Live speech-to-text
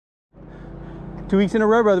2 weeks in a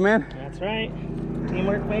row, brother, man. That's right.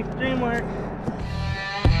 Teamwork makes the dream work.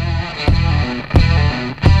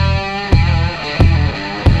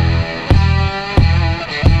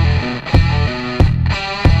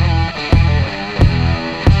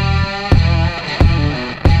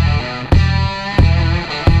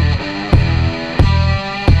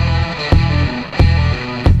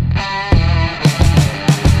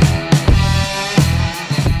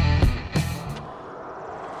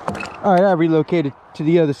 All right, I relocated to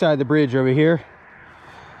the other side of the bridge over here.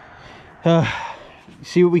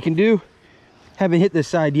 See what we can do. Haven't hit this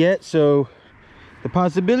side yet, so the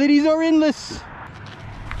possibilities are endless.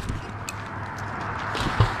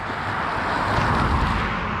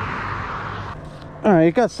 All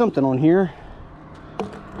right, got something on here,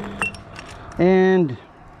 and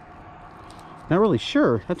not really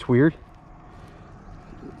sure. That's weird.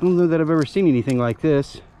 I don't know that I've ever seen anything like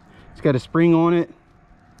this. It's got a spring on it.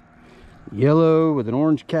 Yellow with an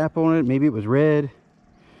orange cap on it. Maybe it was red.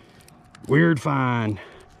 Weird find.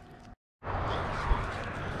 All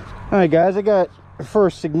right, guys, I got the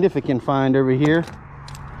first significant find over here.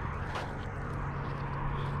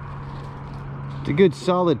 It's a good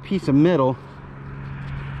solid piece of metal.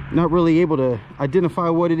 Not really able to identify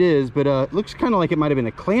what it is, but it looks kind of like it might have been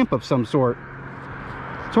a clamp of some sort.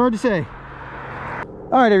 It's hard to say.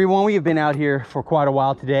 All right, everyone, we have been out here for quite a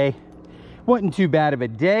while today. Wasn't too bad of a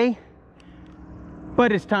day,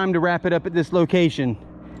 but it's time to wrap it up at this location.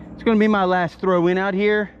 It's going to be my last throw in out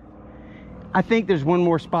here. I think there's one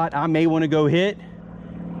more spot I may want to go hit.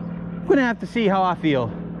 I'm going to have to see how I feel,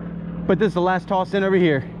 but this is the last toss in over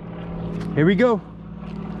here. Here we go.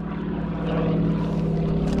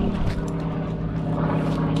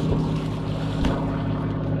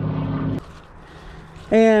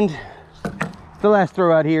 And the last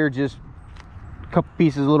throw out here, just a couple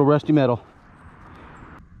pieces of little rusty metal.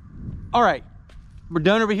 All right, we're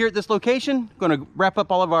done over here at this location. Gonna wrap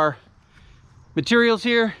up all of our materials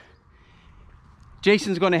here.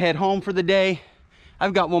 Jason's gonna head home for the day.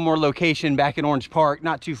 I've got one more location back in Orange Park,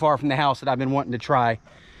 not too far from the house, that I've been wanting to try.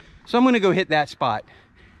 So I'm gonna go hit that spot.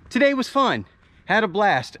 Today was fun, had a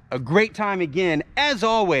blast, a great time again, as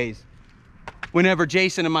always, whenever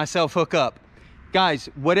Jason and myself hook up. Guys,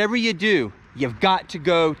 whatever you do, you've got to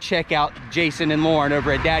go check out Jason and Lauren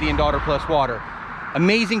over at Daddy and Daughter Plus Water.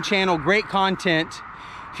 Amazing channel, great content.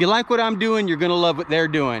 If you like what I'm doing, you're gonna love what they're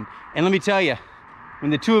doing. And let me tell you,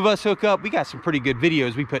 when the two of us hook up, we got some pretty good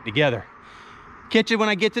videos we put together. Catch you when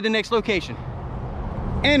I get to the next location.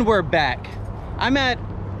 And we're back. I'm at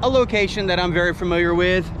a location that I'm very familiar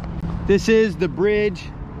with. This is the bridge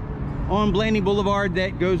on Blanding Boulevard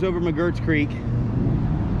that goes over McGurts Creek.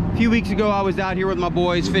 A few weeks ago, I was out here with my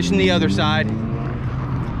boys fishing the other side.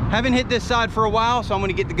 Haven't hit this side for a while, so I'm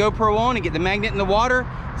gonna get the GoPro on and get the magnet in the water,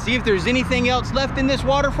 see if there's anything else left in this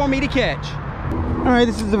water for me to catch. All right,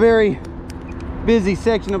 this is a very busy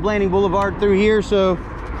section of Blanding Boulevard through here, so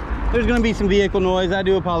there's gonna be some vehicle noise. I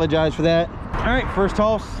do apologize for that. All right, first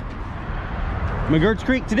toss, McGurts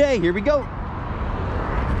Creek today. Here we go.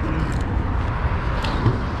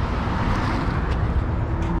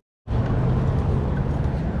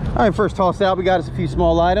 All right, first toss out, we got us a few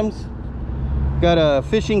small items. Got a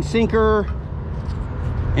fishing sinker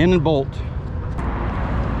and a bolt.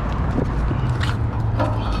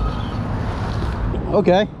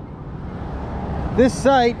 Okay. This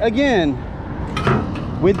site, again,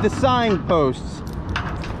 with the signposts,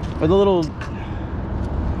 with a little,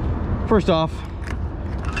 first off,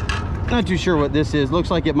 not too sure what this is. Looks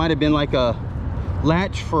like it might have been like a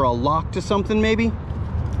latch for a lock to something, maybe.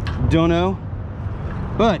 Don't know.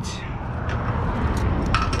 But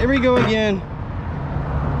here we go again.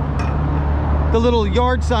 The little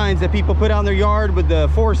yard signs that people put out in their yard with the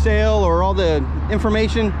for sale or all the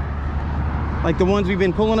information, like the ones we've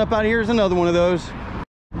been pulling up out here, is another one of those.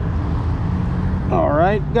 All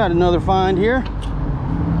right, got another find here.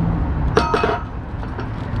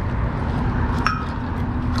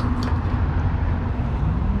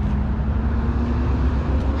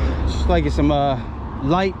 Just like it's some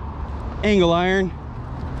light angle iron.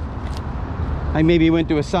 I maybe went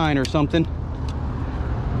to a sign or something.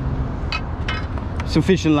 Some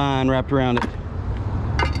fishing line wrapped around it.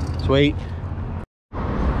 Sweet.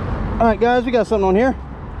 All right, guys, we got something on here.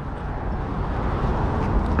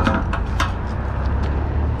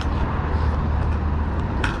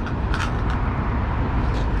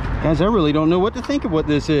 Guys, I really don't know what to think of what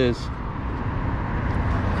this is.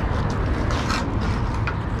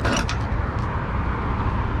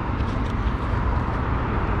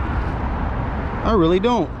 I really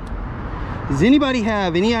don't. Does anybody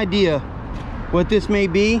have any idea what this may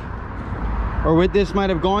be or what this might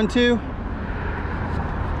have gone to?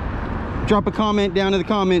 drop a comment down in the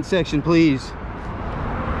comment section, please,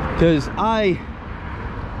 because I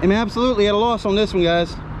am absolutely at a loss on this one,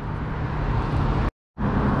 guys.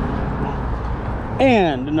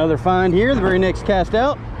 And another find here, the very next cast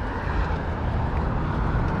out.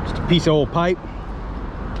 Just a piece of old pipe.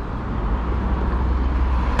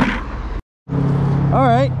 All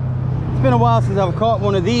right, it's been a while since I've caught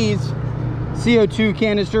one of these CO2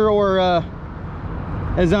 canister, or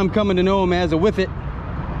as I'm coming to know them as, a whiffit,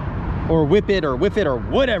 or whippet, or whiffit, or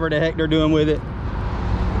whatever the heck they're doing with it.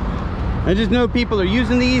 I just know people are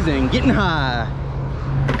using these and getting high.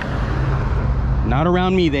 Not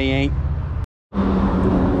around me, they ain't.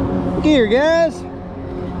 Look here, guys.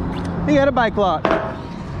 They got a bike lock.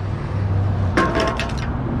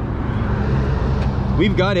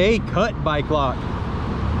 We've got a cut bike lock,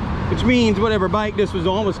 which means whatever bike this was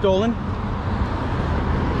on was stolen.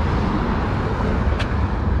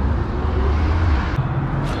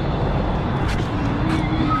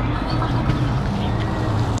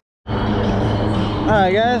 All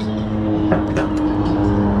right, guys.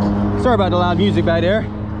 Sorry about the loud music back there.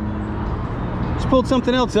 Just pulled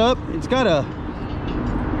something else up. It's got a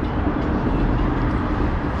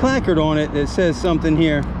placard on it that says something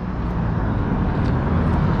here.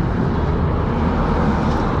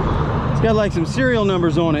 It's got like some serial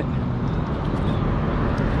numbers on it.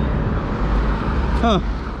 Huh.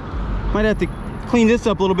 Might have to clean this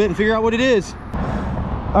up a little bit and figure out what it is.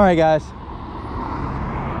 All right, guys.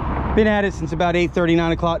 Been at it since about 8:30,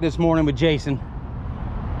 9 o'clock this morning with Jason.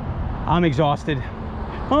 I'm exhausted.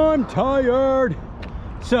 I'm tired.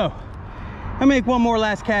 So I make one more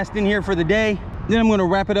last cast in here for the day, then I'm gonna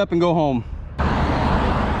wrap it up and go home.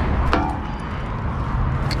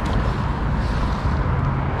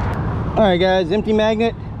 All right, guys, empty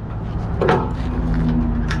magnet.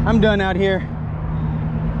 I'm done out here.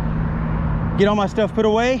 Get all my stuff put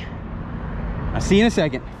away. I'll see you in a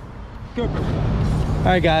second. Go. All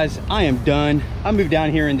right, guys, I am done. I moved down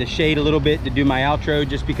here in the shade a little bit to do my outro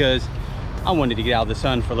just because I wanted to get out of the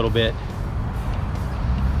sun for a little bit.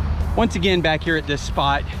 Once again, back here at this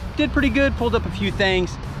spot, did pretty good, pulled up a few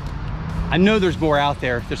things. I know there's more out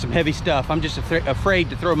there. There's some heavy stuff. I'm just afraid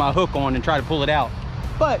to throw my hook on and try to pull it out.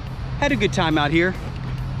 But had a good time out here.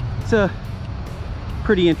 It's a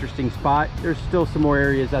pretty interesting spot. There's still some more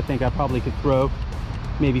areas I think I probably could throw.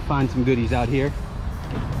 Maybe find some goodies out here.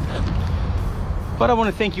 But I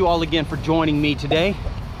want to thank you all again for joining me today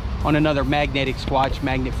on another magnetic squatch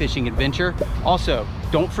magnet fishing adventure. Also,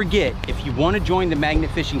 don't forget, if you want to join the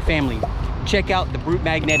magnet fishing family, check out the Brute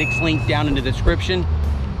Magnetics link down in the description.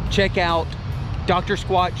 Check out Dr.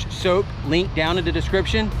 Squatch soap, link down in the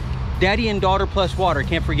description. Daddy and Daughter Plus Water,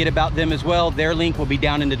 can't forget about them as well. Their link will be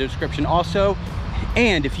down in the description also.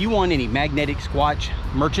 And if you want any magnetic squatch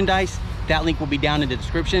merchandise, that link will be down in the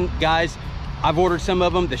description. Guys, I've ordered some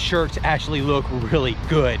of them. The shirts actually look really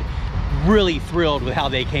good. Really thrilled with how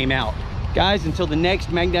they came out. Guys, until the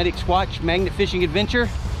next magnetic squatch magnet fishing adventure,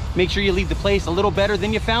 make sure you leave the place a little better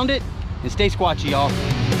than you found it, and stay squatchy, y'all.